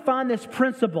 Now we find this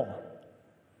principle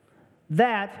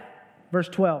that, verse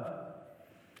 12,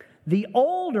 the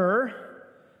older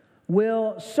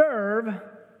will serve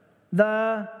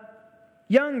the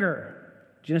younger.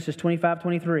 Genesis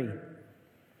 25:23.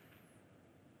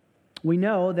 We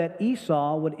know that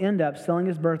Esau would end up selling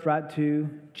his birthright to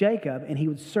Jacob, and he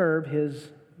would serve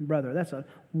his brother. That's a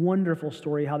wonderful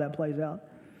story how that plays out.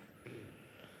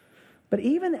 But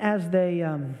even as they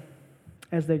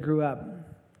grew up,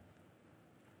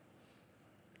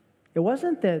 it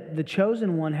wasn't that the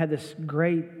chosen one had this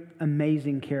great,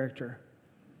 amazing character.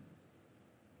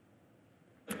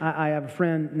 I have a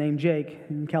friend named Jake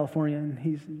in California, and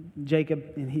he's Jacob,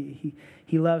 and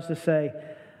he loves to say,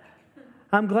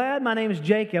 I'm glad my name is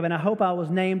Jacob, and I hope I was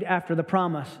named after the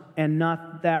promise and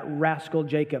not that rascal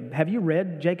Jacob. Have you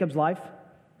read Jacob's life?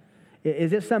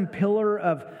 Is it some pillar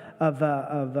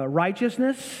of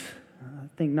righteousness? I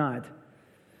think not.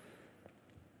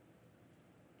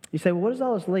 You say, well, what does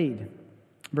all this lead?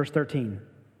 Verse 13.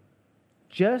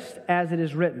 Just as it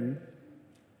is written,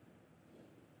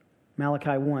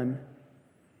 Malachi 1,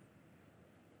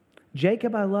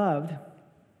 Jacob I loved,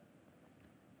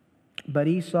 but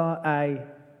Esau I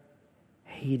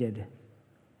hated.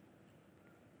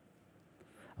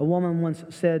 A woman once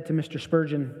said to Mr.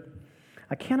 Spurgeon,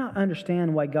 I cannot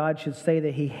understand why God should say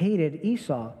that He hated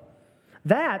Esau.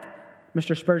 That,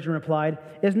 Mr. Spurgeon replied,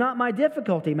 is not my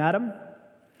difficulty, madam.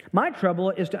 My trouble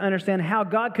is to understand how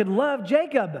God could love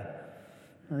Jacob.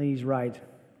 I think he's right.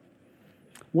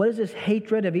 What is this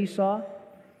hatred of Esau?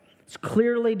 It's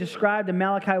clearly described in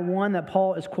Malachi 1 that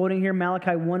Paul is quoting here.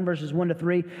 Malachi 1 verses 1 to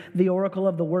 3. The oracle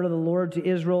of the word of the Lord to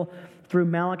Israel through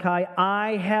Malachi.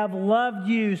 I have loved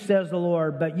you, says the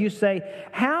Lord. But you say,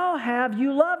 how have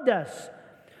you loved us?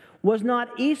 Was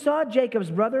not Esau Jacob's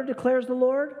brother, declares the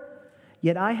Lord?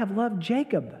 Yet I have loved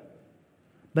Jacob,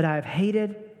 but I have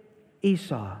hated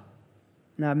Esau.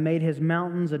 And I've made his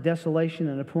mountains a desolation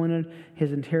and appointed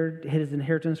his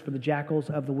inheritance for the jackals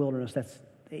of the wilderness. That's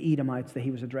the Edomites that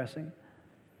he was addressing.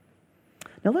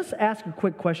 Now let's ask a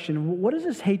quick question. What does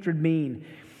this hatred mean?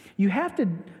 You have to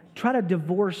try to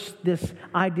divorce this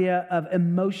idea of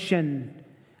emotion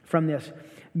from this.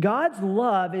 God's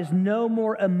love is no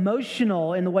more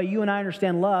emotional in the way you and I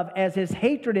understand love as His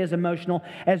hatred is emotional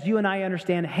as you and I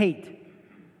understand hate.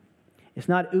 It's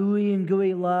not ooey and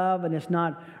gooey love, and it's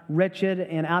not wretched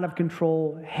and out of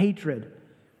control hatred.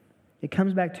 It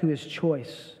comes back to His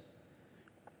choice.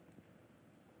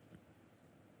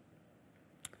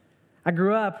 I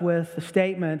grew up with a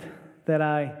statement that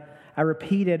I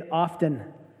repeated often.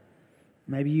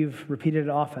 Maybe you've repeated it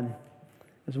often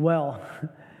as well.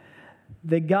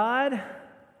 That God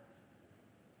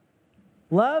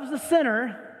loves the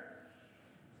sinner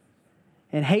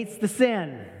and hates the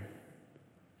sin.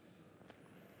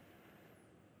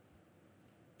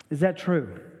 Is that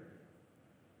true?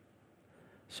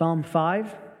 Psalm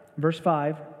 5, verse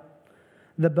 5.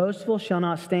 The boastful shall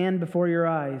not stand before your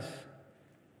eyes.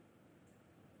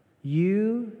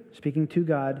 You, speaking to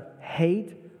God,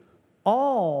 hate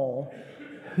all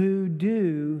who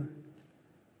do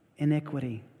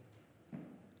iniquity.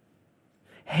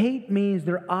 Hate means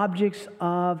they're objects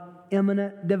of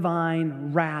imminent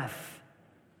divine wrath.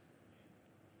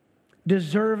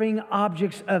 deserving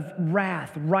objects of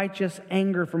wrath, righteous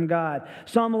anger from God.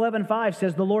 Psalm 11:5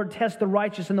 says, the Lord tests the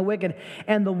righteous and the wicked,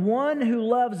 and the one who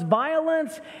loves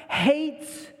violence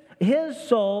hates his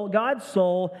soul, God's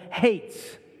soul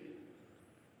hates.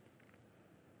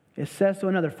 It says so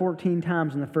another 14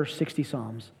 times in the first 60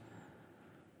 Psalms.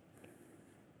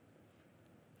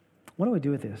 What do we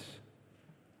do with this?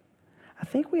 I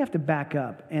think we have to back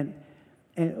up, and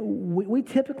we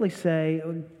typically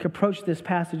approach this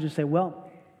passage and say,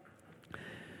 well,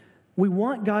 we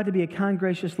want God to be a kind,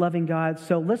 gracious, loving God,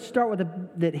 so let's start with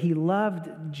that he loved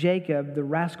Jacob, the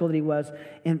rascal that he was,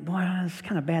 and boy, it's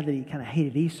kind of bad that he kind of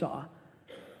hated Esau.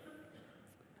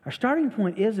 Our starting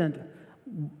point isn't,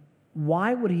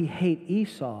 why would he hate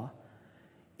Esau?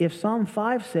 If Psalm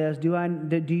 5 says, do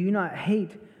you not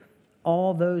hate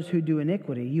all those who do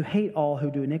iniquity? You hate all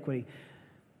who do iniquity.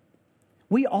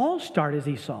 We all start as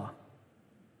Esau.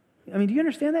 I mean, do you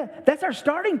understand that? That's our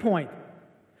starting point.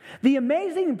 The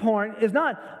amazing point is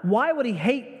not, why would he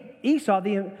hate Esau?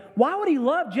 Why would he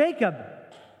love Jacob?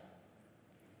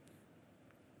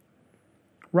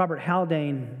 Robert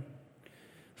Haldane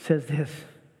says this: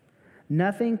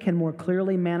 nothing can more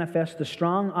clearly manifest the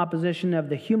strong opposition of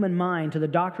the human mind to the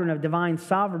doctrine of divine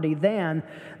sovereignty than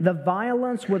the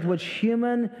violence with which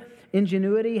human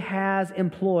ingenuity has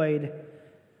employed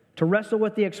to wrestle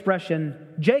with the expression,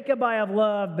 Jacob I have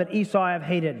loved, but Esau I have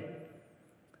hated.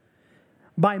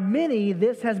 By many,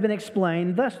 this has been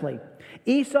explained thusly: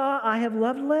 Esau I have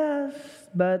loved less,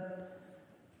 but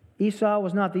Esau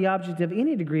was not the object of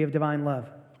any degree of divine love.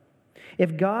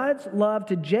 If God's love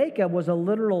to Jacob was a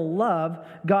literal love,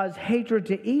 God's hatred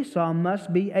to Esau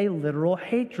must be a literal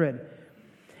hatred.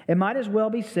 It might as well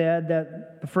be said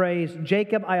that the phrase,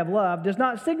 Jacob I have loved, does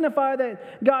not signify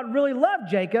that God really loved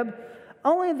Jacob,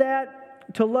 only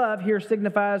that to love here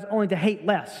signifies only to hate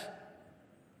less.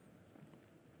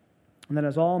 And that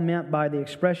is all meant by the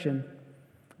expression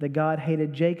that God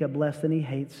hated Jacob less than he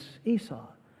hates Esau.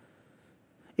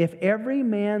 If every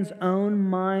man's own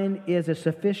mind is a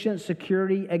sufficient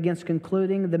security against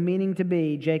concluding the meaning to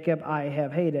be, Jacob I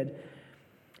have hated,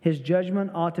 his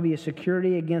judgment ought to be a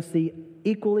security against the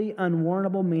equally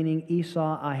unwarrantable meaning,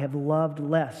 Esau I have loved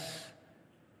less.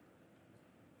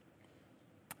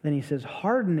 Then he says,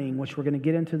 hardening, which we're going to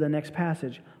get into the next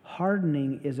passage,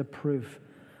 hardening is a proof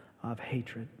of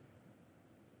hatred.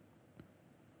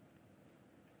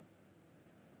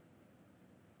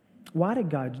 Why did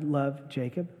God love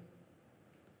Jacob?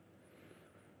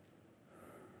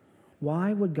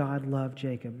 Why would God love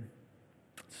Jacob?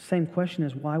 It's the same question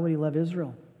as why would he love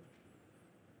Israel?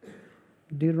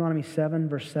 Deuteronomy 7,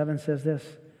 verse 7 says this: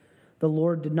 the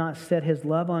Lord did not set his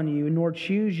love on you, nor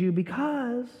choose you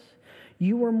because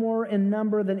you were more in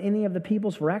number than any of the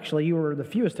peoples, for actually you were the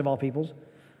fewest of all peoples.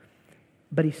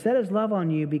 But he set his love on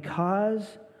you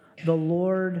because the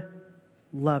Lord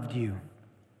loved you.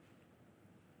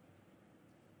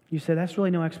 You say, that's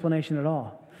really no explanation at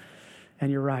all. And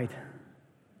you're right.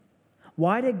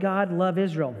 Why did God love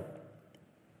Israel?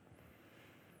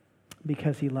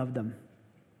 Because he loved them.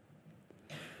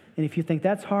 And if you think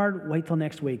that's hard, wait till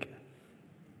next week.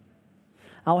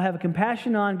 I'll have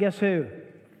compassion on, guess who?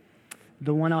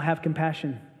 The one I'll have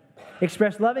compassion.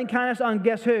 Express loving kindness on,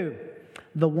 guess who?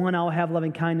 The one I'll have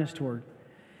loving kindness toward.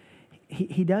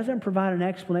 He doesn't provide an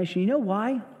explanation. You know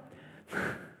why?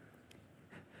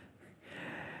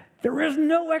 There is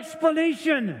no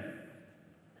explanation.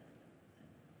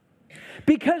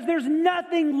 Because there's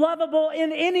nothing lovable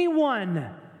in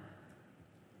anyone.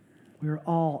 We're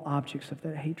all objects of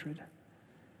that hatred.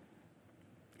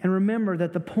 And remember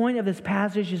that the point of this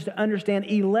passage is to understand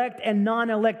elect and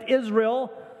non-elect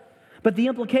Israel, but the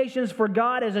implications for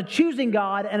God as a choosing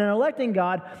God and an electing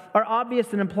God are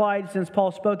obvious and implied since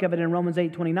Paul spoke of it in Romans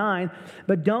 8:29.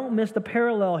 But don't miss the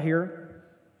parallel here.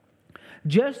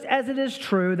 Just as it is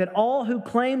true that all who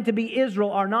claim to be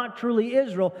Israel are not truly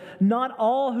Israel, not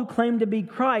all who claim to be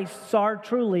Christ's are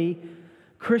truly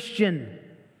Christian.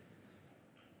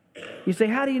 You say,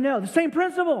 how do you know? The same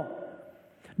principle.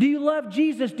 Do you love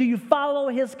Jesus? Do you follow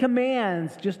his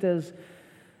commands? Just as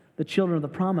the children of the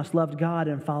promise loved God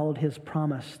and followed his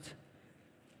promised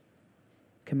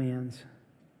commands.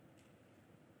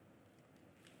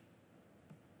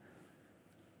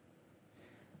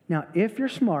 Now, if you're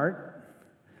smart,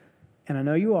 and I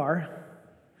know you are,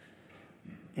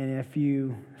 and if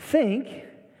you think,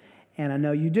 and I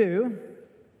know you do,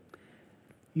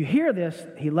 you hear this: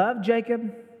 he loved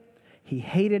Jacob, he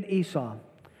hated Esau.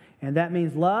 And that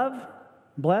means love,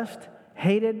 blessed,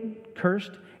 hated,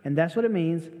 cursed, and that's what it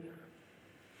means.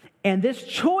 And this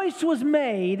choice was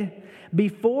made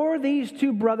before these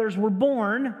two brothers were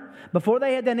born, before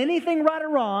they had done anything right or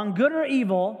wrong, good or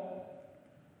evil.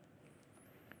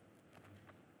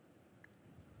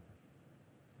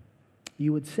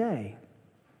 You would say,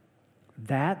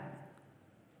 that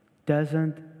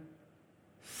doesn't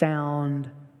sound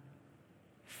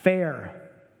fair.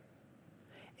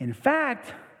 In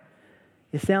fact,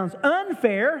 it sounds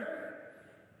unfair.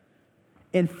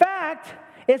 In fact,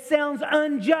 it sounds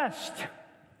unjust.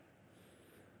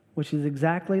 Which is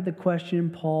exactly the question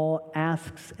Paul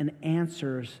asks and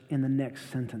answers in the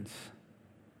next sentence.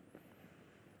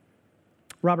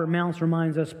 Robert Mounce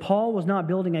reminds us, Paul was not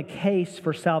building a case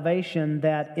for salvation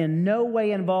that in no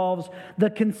way involves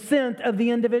the consent of the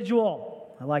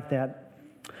individual. I like that.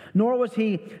 Nor was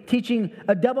he teaching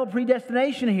a double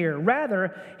predestination here.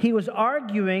 Rather, he was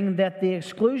arguing that the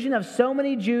exclusion of so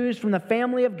many Jews from the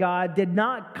family of God did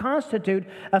not constitute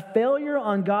a failure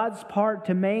on God's part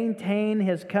to maintain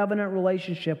His covenant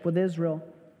relationship with Israel.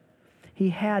 He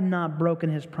had not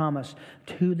broken His promise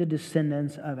to the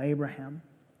descendants of Abraham.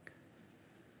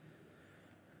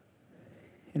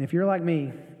 And if you're like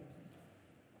me,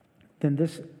 then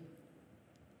this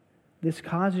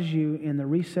causes you in the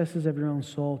recesses of your own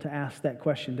soul to ask that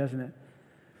question, doesn't it?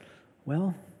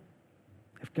 Well,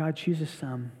 if God chooses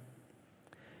some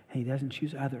and He doesn't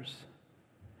choose others,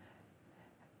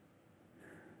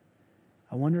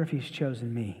 I wonder if He's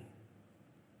chosen me.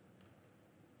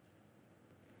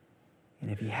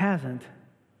 And if He hasn't,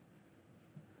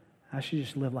 I should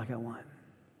just live like I want.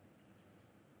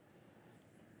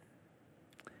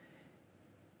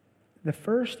 The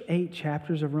first 8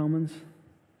 chapters of Romans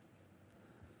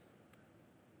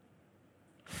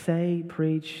say,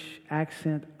 preach,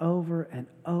 accent over and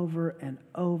over and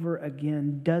over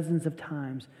again, dozens of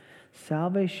times.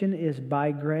 Salvation is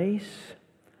by grace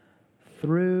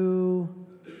through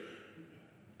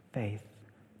faith.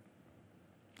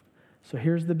 So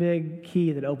here's the big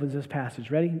key that opens this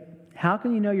passage. Ready? How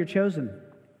can you know you're chosen?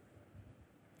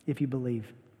 If you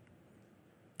believe,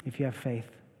 if you have faith.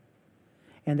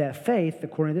 And that faith,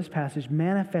 according to this passage,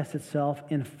 manifests itself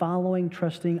in following,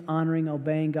 trusting, honoring,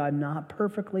 obeying God, not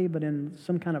perfectly, but in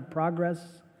some kind of progress.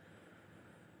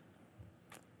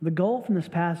 The goal from this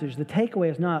passage, the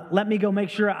takeaway is not, let me go make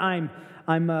sure I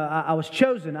was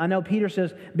chosen. I know Peter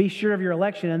says, be sure of your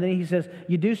election. And then he says,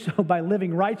 you do so by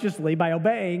living righteously, by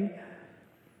obeying. The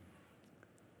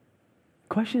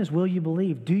question is, will you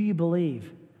believe? Do you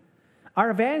believe? Our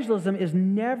evangelism is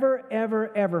never,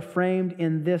 ever, ever framed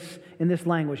in this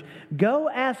language. Go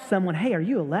ask someone, hey, are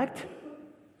you elect?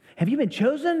 Have you been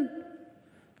chosen?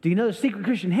 Do you know the secret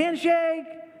Christian handshake?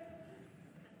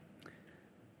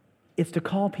 It's to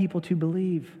call people to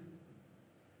believe.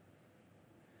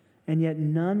 And yet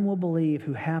none will believe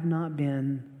who have not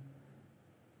been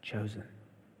chosen.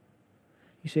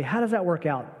 You say, how does that work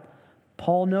out?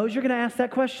 Paul knows you're going to ask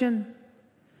that question.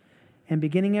 And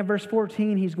beginning at verse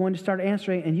 14, he's going to start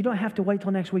answering. And you don't have to wait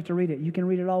till next week to read it. You can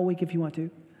read it all week if you want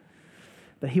to.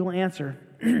 But he will answer.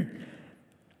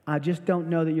 I just don't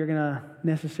know that you're going to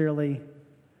necessarily,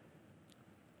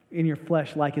 in your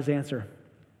flesh, like his answer.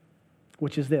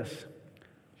 Which is this.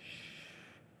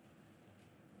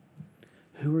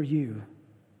 Who are you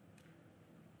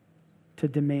to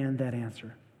demand that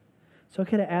answer? It's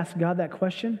okay to ask God that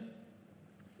question.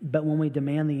 But when we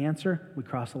demand the answer, we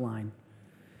cross a line.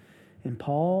 And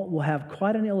Paul will have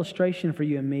quite an illustration for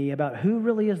you and me about who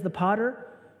really is the potter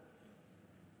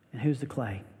and who's the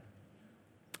clay.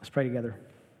 Let's pray together.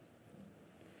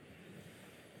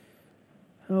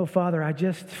 Oh, Father, I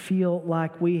just feel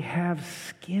like we have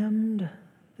skimmed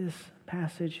this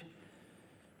passage,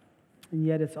 and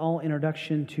yet it's all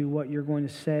introduction to what you're going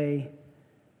to say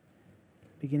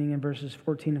beginning in verses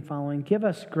 14 and following. Give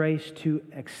us grace to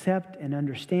accept and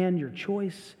understand your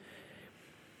choice,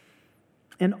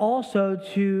 and also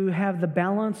to have the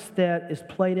balance that is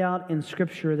played out in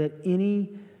Scripture, that any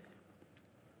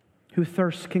who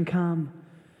thirsts can come,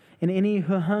 and any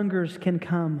who hungers can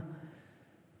come,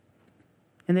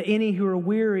 and that any who are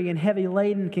weary and heavy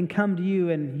laden can come to you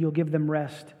and you'll give them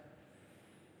rest.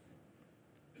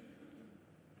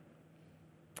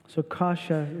 So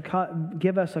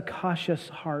give us a cautious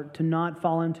heart to not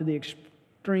fall into the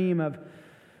extreme of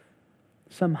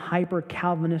some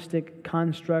hyper-Calvinistic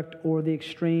construct or the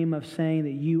extreme of saying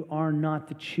that you are not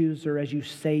the chooser as you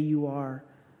say you are.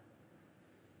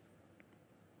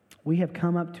 We have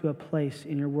come up to a place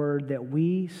in your word that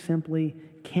we simply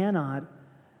cannot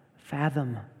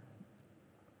fathom.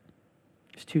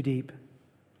 It's too deep.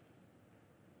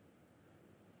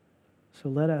 So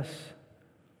let us,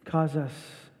 cause us,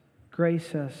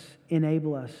 grace us,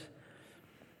 enable us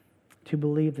to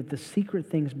believe that the secret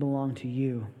things belong to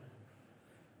you,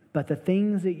 but the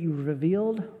things that you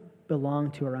revealed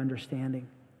belong to our understanding.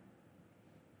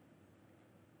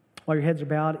 While your heads are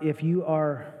bowed, if you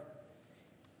are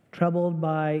troubled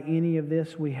by any of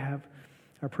this, we have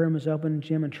our prayer room is open.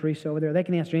 Jim and Teresa over there. They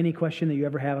can answer any question that you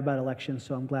ever have about elections,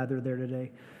 so I'm glad they're there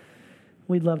today.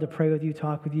 We'd love to pray with you,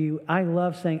 talk with you. I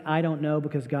love saying I don't know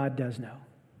because God does know.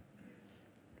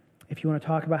 If you want to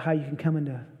talk about how you can come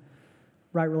into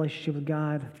right relationship with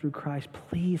God through Christ,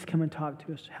 please come and talk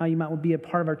to us. How you might be a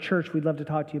part of our church, we'd love to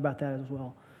talk to you about that as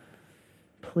well.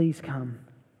 Please come.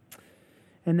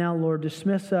 And now, Lord,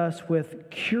 dismiss us with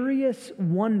curious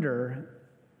wonder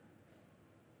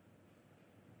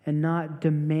and not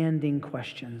demanding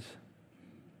questions.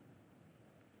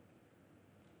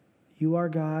 You are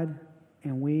God,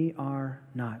 and we are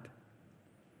not.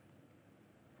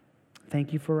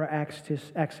 Thank you for our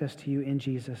access to you in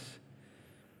Jesus.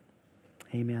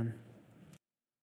 Amen.